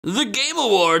The Game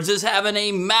Awards is having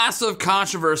a massive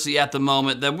controversy at the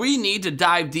moment that we need to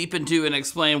dive deep into and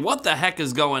explain what the heck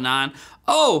is going on.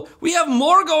 Oh, we have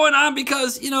more going on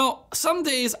because, some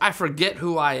days I forget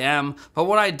who I am, but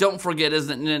what I don't forget is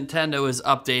that Nintendo is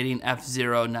updating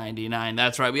F-Zero 99.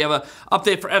 That's right, we have an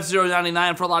update for F-Zero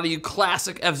 99 for a lot of you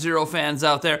classic F-Zero fans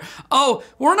out there. Oh,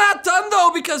 we're not done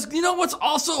though, because you know what's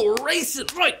also racing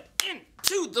right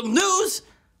into the news?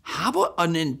 How about a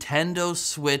Nintendo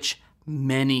Switch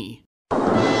Mini?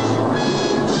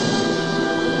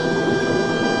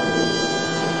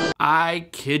 I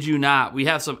kid you not, we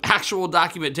have some actual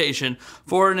documentation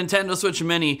for a Nintendo Switch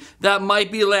Mini that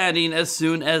might be landing as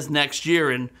soon as next year.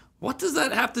 And what does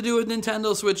that have to do with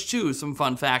Nintendo Switch 2? Some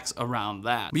fun facts around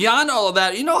that. Beyond all of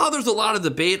that, you know how there's a lot of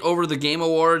debate over the Game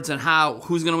Awards and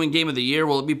who's gonna win Game of the Year?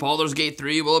 Will it be Baldur's Gate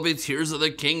 3? Will it be Tears of the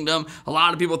Kingdom? A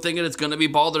lot of people thinking it's gonna be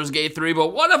Baldur's Gate 3, but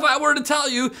what if I were to tell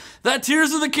you that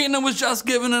Tears of the Kingdom was just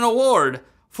given an award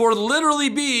for literally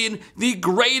being the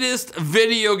greatest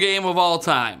video game of all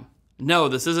time? No,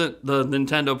 this isn't the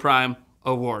Nintendo Prime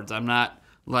Awards. I'm not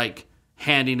like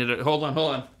handing it. Hold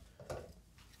on.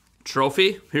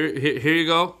 Trophy. Here you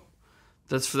go.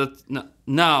 That's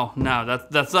not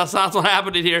what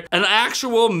happened here. An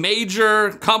actual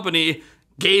major company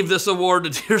gave this award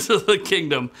to Tears of the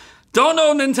Kingdom. Don't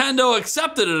know if Nintendo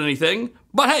accepted it or anything,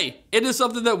 but hey, it is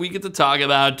something that we get to talk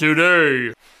about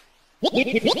today.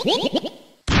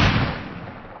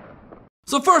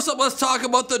 So first up, let's talk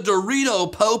about the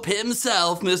Dorito Pope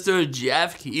himself, Mr.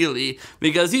 Jeff Keighley,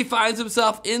 because he finds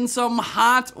himself in some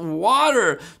hot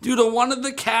water due to one of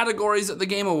the categories at the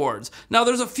Game Awards. Now,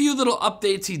 there's a few little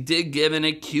updates he did give in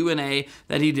a Q&A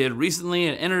that he did recently,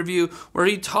 an interview where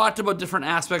he talked about different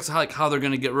aspects, like how they're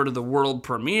going to get rid of the world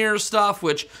premiere stuff,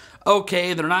 which,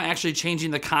 okay, they're not actually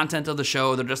changing the content of the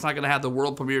show. They're just not going to have the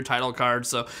world premiere title card.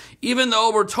 So even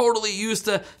though we're totally used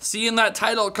to seeing that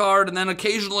title card and then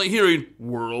occasionally hearing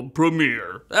world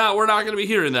premiere, we're not going to be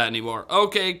hearing that anymore.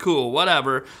 Okay, cool,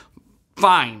 whatever.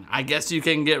 Fine, I guess you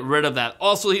can get rid of that.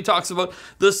 Also, he talks about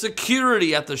the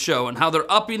security at the show and how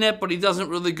they're upping it, but he doesn't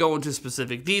really go into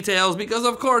specific details because,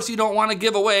 of course, you don't want to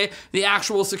give away the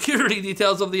actual security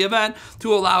details of the event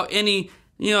to allow any,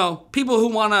 people who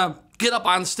want to get up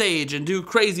on stage and do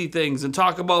crazy things and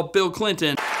talk about Bill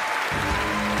Clinton.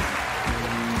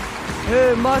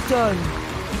 Hey, Matan.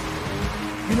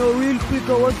 Real quick,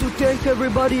 I want to thank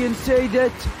everybody and say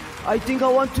that I think I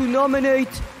want to nominate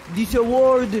this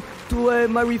award to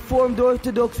my Reformed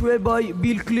Orthodox Rabbi,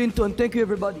 Bill Clinton. Thank you,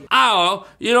 everybody. Oh,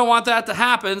 you don't want that to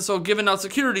happen, so giving out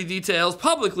security details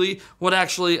publicly would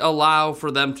actually allow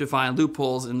for them to find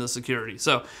loopholes in the security.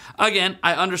 So, again,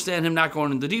 I understand him not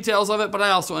going into the details of it, but I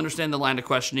also understand the line of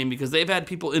questioning because they've had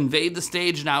people invade the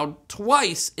stage now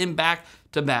twice in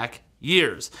back-to-back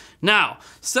years. Now,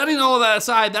 setting all of that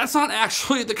aside, that's not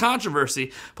actually the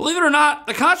controversy. Believe it or not,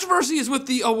 the controversy is with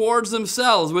the awards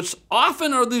themselves, which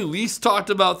often are the least talked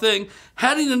about thing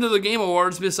heading into the Game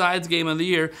Awards besides Game of the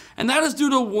Year, and that is due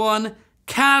to one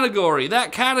category.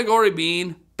 That category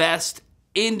being Best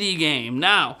Indie Game.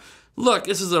 Now, look,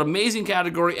 this is an amazing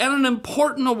category and an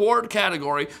important award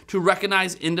category to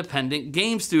recognize independent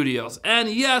game studios. And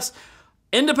yes,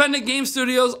 independent game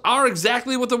studios are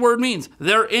exactly what the word means.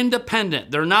 They're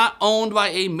independent. They're not owned by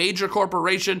a major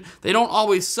corporation. They don't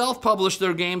always self-publish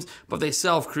their games, but they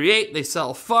self-create, they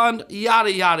self-fund,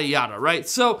 yada, yada, yada, right?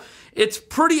 So it's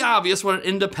pretty obvious what an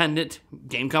independent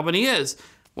game company is.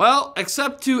 Well,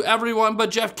 except to everyone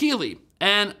but Jeff Keighley.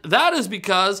 And that is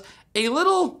because a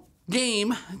little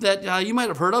game that you might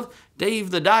have heard of,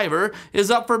 Dave the Diver, is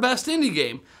up for Best Indie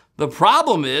Game. The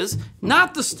problem is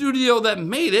not the studio that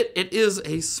made it. It is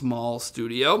a small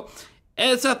studio.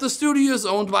 It's that the studio is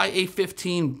owned by a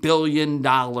 $15 billion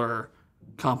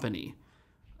company.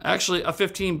 Actually, a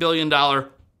 $15 billion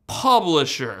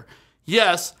publisher.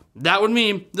 Yes, that would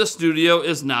mean the studio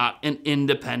is not an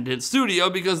independent studio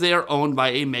because they are owned by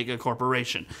a mega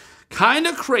corporation. Kind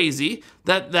of crazy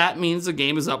that means the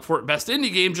game is up for Best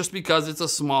Indie Game just because it's a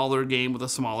smaller game with a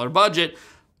smaller budget,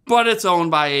 but it's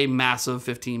owned by a massive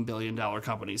 $15 billion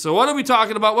company. So what are we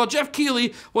talking about? Well, Jeff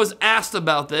Keighley was asked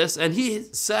about this, and he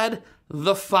said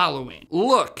the following.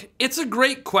 Look, it's a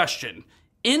great question.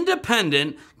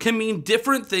 Independent can mean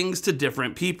different things to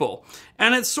different people,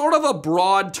 and it's sort of a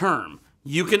broad term.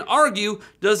 You can argue,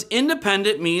 does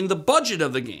independent mean the budget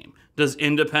of the game? Does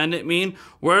independent mean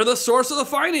where the source of the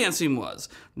financing was?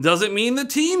 Does it mean the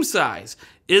team size?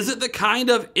 Is it the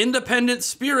kind of independent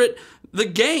spirit the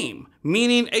game,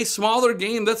 meaning a smaller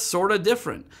game that's sort of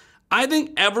different? I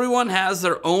think everyone has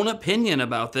their own opinion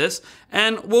about this,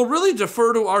 and we'll really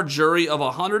defer to our jury of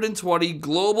 120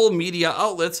 global media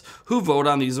outlets who vote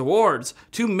on these awards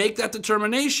to make that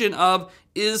determination of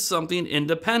is something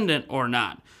independent or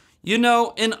not. You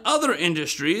know, in other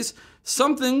industries,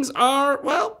 some things are,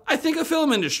 well, I think a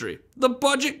film industry. The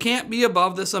budget can't be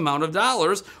above this amount of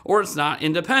dollars or it's not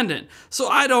independent. So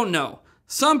I don't know.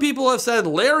 Some people have said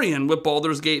Larian with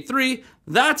Baldur's Gate 3,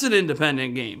 that's an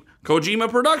independent game. Kojima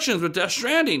Productions with Death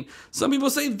Stranding, some people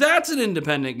say that's an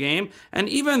independent game. And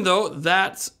even though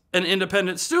that's an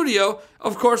independent studio,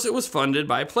 of course it was funded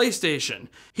by PlayStation.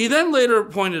 He then later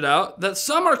pointed out that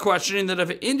some are questioning that if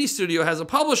an indie studio has a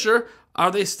publisher, are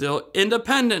they still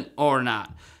independent or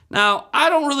not? Now, I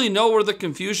don't really know where the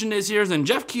confusion is here, and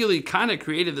Jeff Keighley kind of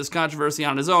created this controversy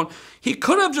on his own. He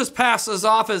could have just passed this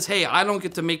off as, hey, I don't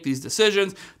get to make these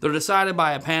decisions. They're decided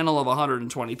by a panel of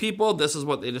 120 people. This is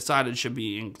what they decided should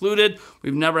be included.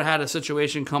 We've never had a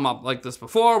situation come up like this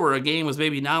before where a game was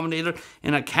maybe nominated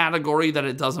in a category that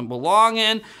it doesn't belong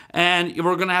in, and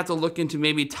we're going to have to look into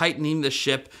maybe tightening the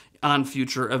ship on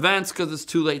future events because it's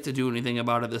too late to do anything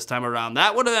about it this time around.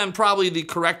 That would have been probably the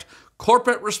correct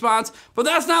corporate response, but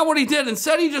that's not what he did.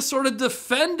 Instead, he just sort of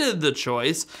defended the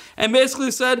choice and basically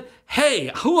said,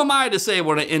 hey, who am I to say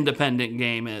what an independent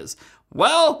game is?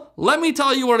 Well, let me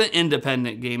tell you what an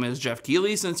independent game is, Jeff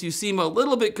Keighley, since you seem a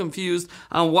little bit confused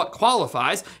on what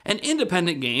qualifies. An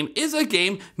independent game is a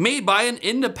game made by an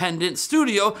independent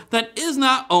studio that is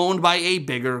not owned by a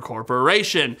bigger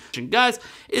corporation. Guys,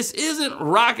 this isn't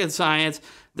rocket science.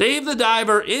 Dave the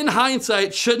Diver, in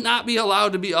hindsight, should not be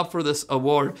allowed to be up for this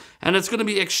award, and it's going to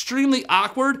be extremely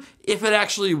awkward if it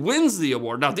actually wins the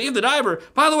award. Now, Dave the Diver,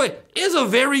 by the way, is a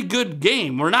very good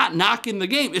game. We're not knocking the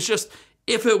game. It's just,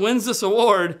 if it wins this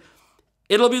award,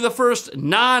 it'll be the first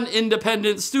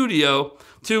non-independent studio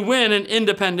to win an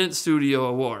independent studio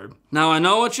award. Now, I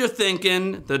know what you're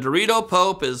thinking. The Dorito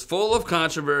Pope is full of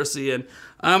controversy, and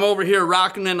I'm over here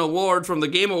rocking an award from the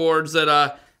Game Awards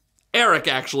that, Eric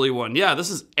actually won. Yeah, this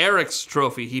is Eric's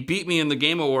trophy. He beat me in the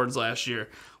Game Awards last year.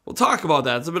 We'll talk about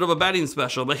that. It's a bit of a betting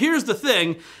special. But here's the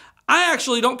thing. I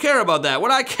actually don't care about that.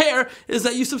 What I care is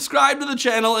that you subscribe to the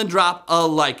channel and drop a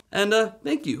like. And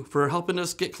thank you for helping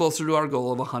us get closer to our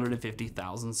goal of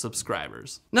 150,000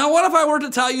 subscribers. Now, what if I were to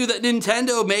tell you that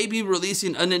Nintendo may be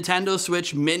releasing a Nintendo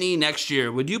Switch Mini next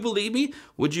year? Would you believe me?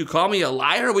 Would you call me a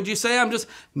liar? Would you say I'm just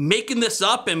making this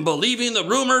up and believing the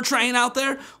rumor train out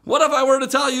there? What if I were to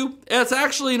tell you it's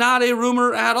actually not a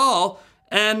rumor at all,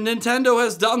 and Nintendo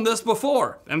has done this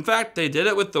before? In fact, they did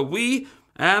it with the Wii,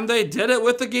 and they did it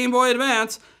with the Game Boy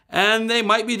Advance, and they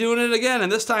might be doing it again.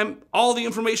 And this time, all the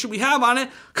information we have on it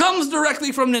comes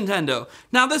directly from Nintendo.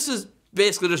 Now, this is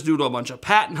basically just due to a bunch of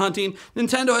patent hunting.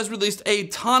 Nintendo has released a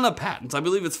ton of patents. I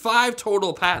believe it's 5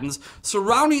 total patents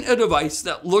surrounding a device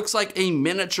that looks like a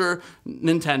miniature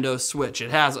Nintendo Switch. It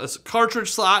has a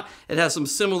cartridge slot. It has some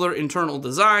similar internal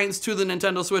designs to the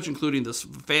Nintendo Switch, including this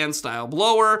fan-style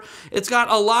blower. It's got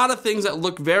a lot of things that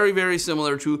look very, very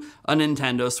similar to a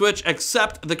Nintendo Switch,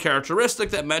 except the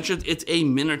characteristic that mentions it's a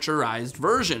miniaturized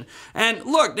version. And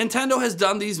look, Nintendo has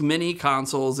done these mini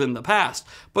consoles in the past,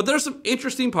 but there's some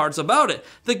interesting parts about it.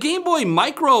 The Game Boy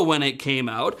Micro, when it came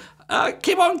out in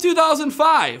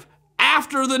 2005.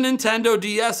 After the Nintendo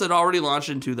DS had already launched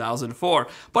in 2004.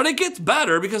 But it gets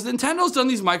better because Nintendo's done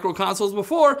these micro consoles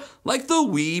before, like the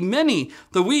Wii Mini.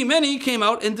 The Wii Mini came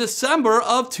out in December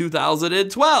of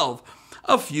 2012,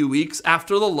 a few weeks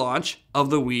after the launch of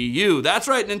the Wii U. That's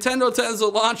right, Nintendo tends to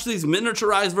launch these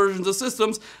miniaturized versions of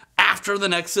systems after the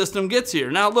next system gets here.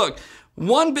 Now look,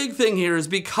 one big thing here is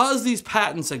because these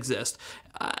patents exist,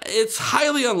 it's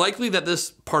highly unlikely that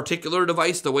this particular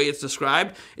device, the way it's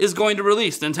described, is going to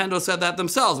release. Nintendo said that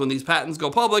themselves. When these patents go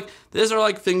public, these are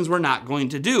like things we're not going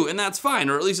to do, and that's fine,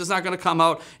 or at least it's not going to come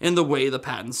out in the way the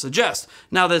patents suggest.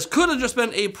 Now, this could have just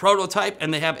been a prototype,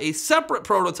 and they have a separate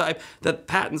prototype that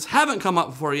patents haven't come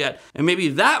up for yet, and maybe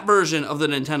that version of the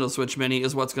Nintendo Switch Mini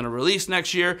is what's going to release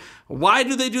next year. Why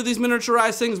do they do these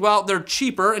miniaturized things? Well, they're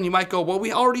cheaper, and you might go, well,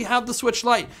 we already have the Switch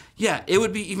Lite. Yeah, it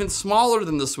would be even smaller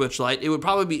than the Switch Lite. It would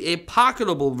probably be a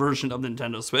pocketable version of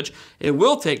Nintendo Switch. It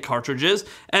will take cartridges,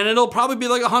 and it'll probably be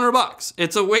like $100.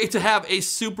 It's a way to have a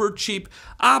super cheap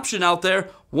option out there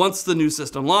once the new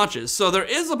system launches. So there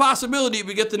is a possibility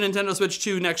we get the Nintendo Switch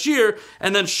 2 next year,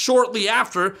 and then shortly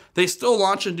after, they still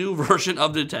launch a new version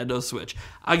of Nintendo Switch.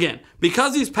 Again,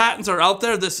 because these patents are out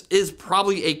there, this is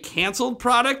probably a canceled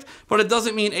product, but it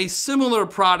doesn't mean a similar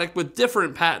product with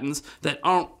different patents that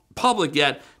aren't public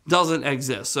yet doesn't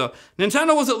exist. So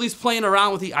Nintendo was at least playing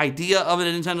around with the idea of a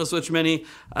Nintendo Switch Mini,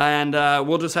 and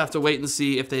we'll just have to wait and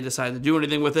see if they decide to do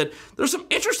anything with it. There's some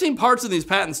interesting parts in these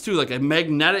patents too, like a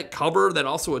magnetic cover that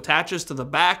also attaches to the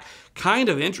back. Kind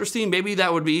of interesting. Maybe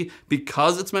that would be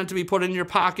because it's meant to be put in your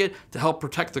pocket to help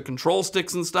protect the control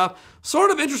sticks and stuff.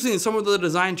 Sort of interesting, some of the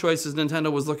design choices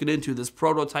Nintendo was looking into this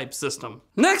prototype system.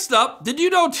 Next up, did you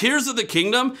know Tears of the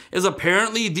Kingdom is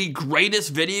apparently the greatest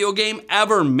video game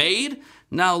ever made?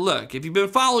 Now look, if you've been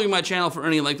following my channel for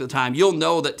any length of time, you'll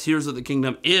know that Tears of the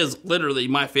Kingdom is literally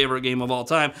my favorite game of all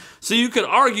time. So you could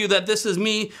argue that this is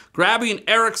me grabbing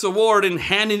Eric's award and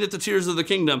handing it to Tears of the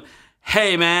Kingdom.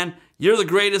 Hey man, you're the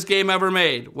greatest game ever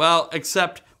made. Well,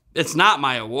 except it's not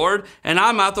my award, and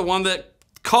I'm not the one that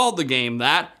called the game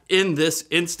that in this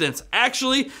instance.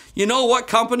 Actually, you know what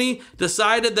company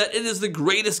decided that it is the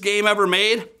greatest game ever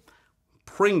made?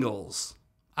 Pringles.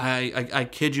 I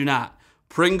kid you not.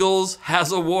 Pringles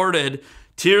has awarded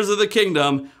Tears of the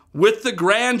Kingdom with the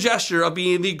grand gesture of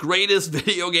being the greatest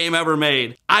video game ever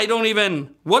made. What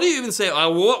do you even say?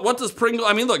 What does Pringles,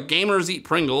 I mean, look, gamers eat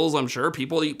Pringles, I'm sure.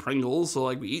 People eat Pringles, so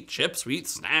like we eat chips, we eat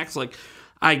snacks. Like,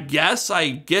 I guess I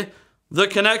get the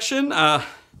connection.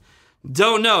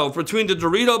 Don't know. Between the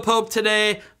Dorito Pope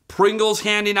today, Pringles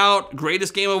handing out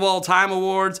greatest game of all time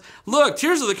awards. Look,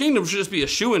 Tears of the Kingdom should just be a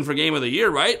shoo-in for game of the year,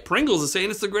 right? Pringles is saying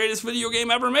it's the greatest video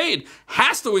game ever made.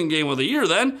 Has to win game of the year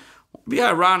then. It'd be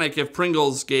ironic if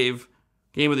Pringles gave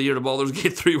game of the year to Baldur's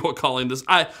Gate 3 while calling this.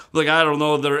 I don't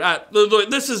know.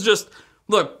 This is just,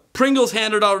 look, Pringles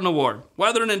handed out an award.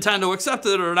 Whether Nintendo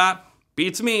accepted it or not,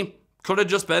 beats me. Could have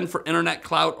just been for internet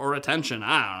clout or attention.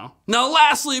 I don't know. Now,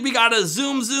 lastly, we gotta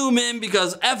zoom in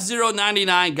because F-Zero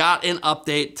 99 got an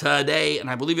update today, and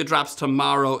I believe it drops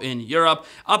tomorrow in Europe.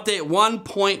 Update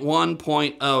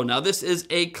 1.1.0. Now, this is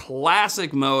a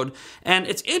classic mode, and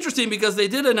it's interesting because they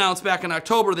did announce back in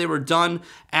October they were done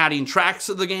adding tracks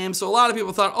to the game, so a lot of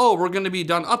people thought, oh, we're gonna be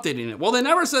done updating it. Well, they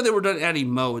never said they were done adding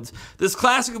modes. This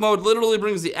classic mode literally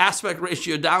brings the aspect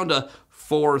ratio down to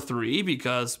 4:3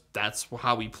 because that's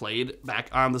how we played back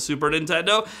on the Super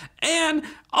Nintendo, and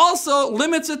also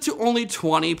limits it to only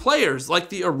 20 players like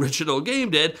the original game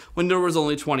did when there was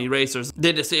only 20 racers.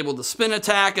 They disabled the spin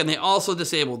attack and they also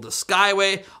disabled the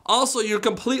skyway. Also, you're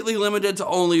completely limited to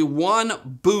only one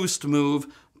boost move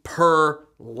per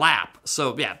lap.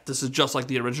 So yeah, this is just like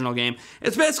the original game.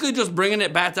 It's basically just bringing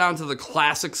it back down to the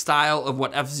classic style of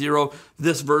what F-Zero,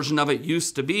 this version of it,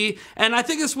 used to be. And I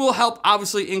think this will help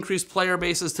obviously increase player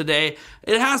bases today.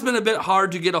 It has been a bit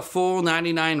hard to get a full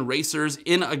 99 racers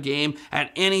in a game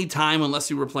at any time unless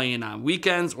you were playing on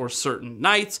weekends or certain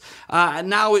nights.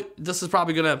 Now this is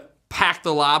probably gonna pack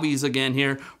the lobbies again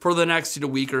here for the next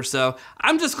week or so.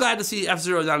 I'm just glad to see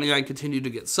F-Zero 99 continue to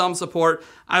get some support.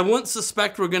 I wouldn't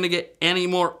suspect we're gonna get any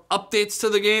more updates to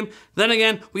the game. Then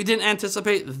again, we didn't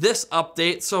anticipate this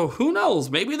update, so who knows?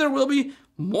 Maybe there will be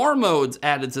more modes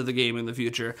added to the game in the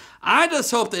future. I just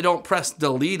hope they don't press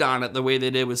delete on it the way they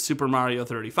did with Super Mario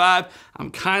 35.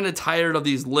 I'm kind of tired of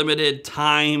these limited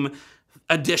time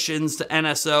additions to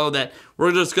NSO that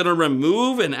we're just gonna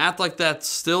remove and act like that's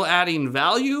still adding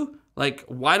value. Like,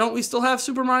 why don't we still have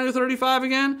Super Mario 35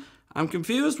 again? I'm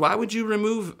confused. Why would you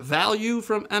remove value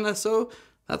from NSO?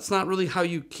 That's not really how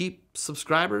you keep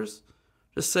subscribers.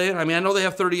 Just saying. I mean, I know they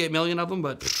have 38 million of them,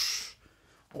 but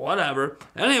whatever.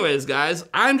 Anyways, guys,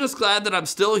 I'm just glad that I'm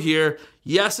still here.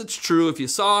 Yes, it's true. If you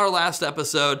saw our last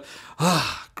episode,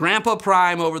 Grandpa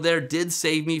Prime over there did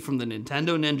save me from the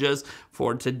Nintendo Ninjas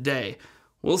for today.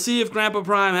 We'll see if Grandpa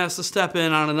Prime has to step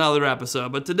in on another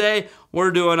episode, but today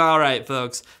we're doing all right,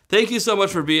 folks. Thank you so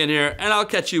much for being here, and I'll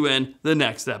catch you in the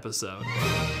next episode.